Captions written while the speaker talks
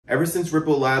Ever since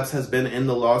Ripple Labs has been in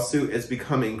the lawsuit, it's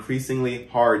become increasingly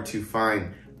hard to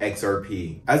find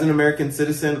XRP. As an American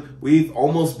citizen, we've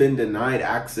almost been denied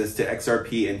access to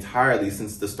XRP entirely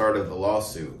since the start of the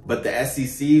lawsuit. But the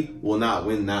SEC will not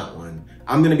win that one.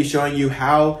 I'm going to be showing you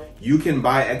how you can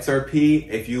buy XRP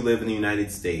if you live in the United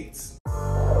States.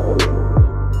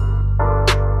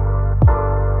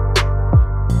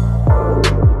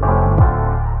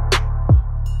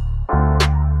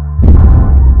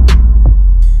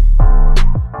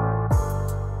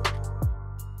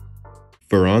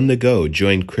 For On The Go,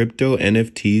 join Crypto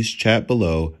NFTs chat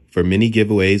below for mini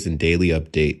giveaways and daily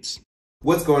updates.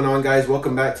 What's going on, guys?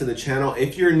 Welcome back to the channel.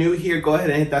 If you're new here, go ahead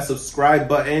and hit that subscribe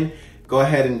button. Go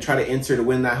ahead and try to enter to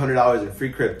win that $100 in free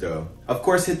crypto. Of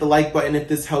course, hit the like button if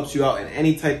this helps you out in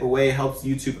any type of way. It helps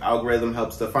YouTube algorithm,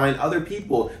 helps to find other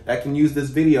people that can use this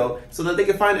video so that they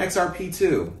can find XRP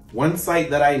too. One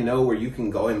site that I know where you can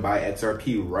go and buy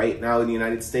XRP right now in the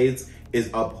United States is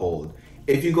Uphold.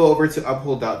 If you go over to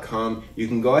uphold.com, you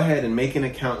can go ahead and make an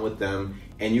account with them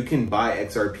and you can buy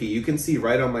XRP. You can see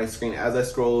right on my screen as I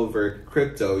scroll over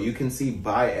crypto, you can see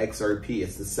buy XRP.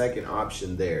 It's the second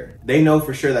option there. They know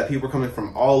for sure that people are coming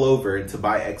from all over to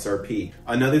buy XRP.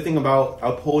 Another thing about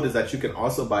Uphold is that you can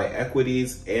also buy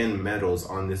equities and metals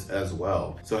on this as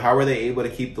well. So how are they able to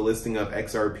keep the listing of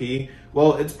XRP?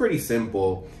 Well, it's pretty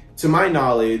simple. To my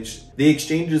knowledge, the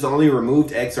exchanges only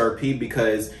removed XRP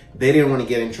because they didn't want to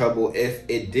get in trouble if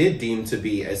it did deem to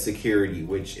be a security,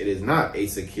 which it is not a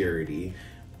security.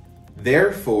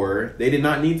 Therefore, they did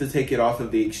not need to take it off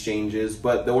of the exchanges,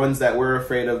 but the ones that were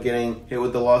afraid of getting hit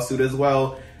with the lawsuit as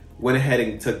well went ahead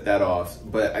and took that off,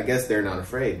 but I guess they're not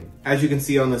afraid. As you can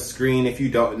see on the screen, if you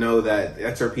don't know, that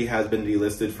XRP has been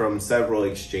delisted from several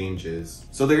exchanges.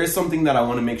 So there is something that I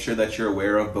want to make sure that you're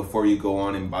aware of before you go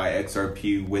on and buy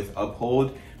XRP with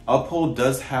Uphold. Uphold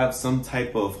does have some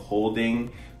type of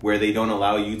holding where they don't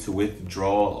allow you to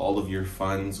withdraw all of your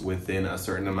funds within a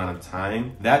certain amount of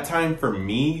time. That time for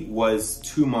me was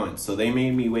 2 months. So they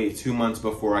made me wait 2 months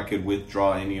before I could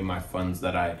withdraw any of my funds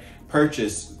that I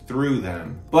purchased through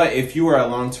them. But if you are a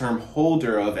long-term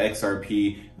holder of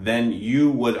XRP, then you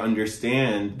would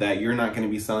understand that you're not going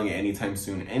to be selling it anytime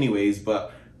soon anyways,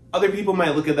 but other people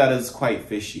might look at that as quite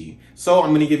fishy. So I'm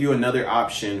going to give you another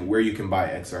option where you can buy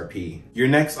XRP. Your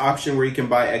next option where you can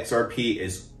buy XRP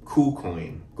is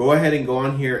Kucoin. Go ahead and go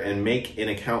on here and make an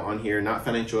account on here, not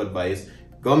financial advice.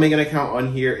 Go make an account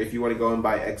on here if you want to go and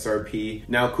buy XRP.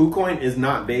 Now, Kucoin is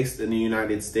not based in the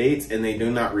United States and they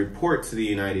do not report to the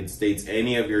United States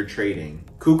any of your trading.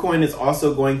 Kucoin is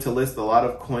also going to list a lot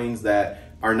of coins that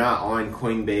are not on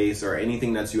Coinbase or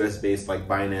anything that's US based like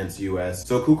Binance US.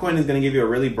 So Kucoin is going to give you a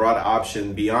really broad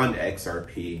option beyond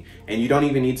XRP. And you don't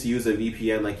even need to use a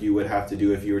VPN like you would have to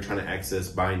do if you were trying to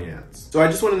access Binance. So I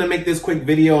just wanted to make this quick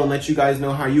video and let you guys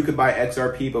know how you could buy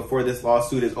XRP before this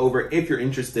lawsuit is over if you're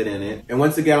interested in it. And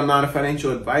once again, I'm not a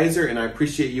financial advisor and I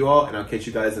appreciate you all and I'll catch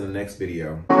you guys in the next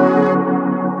video.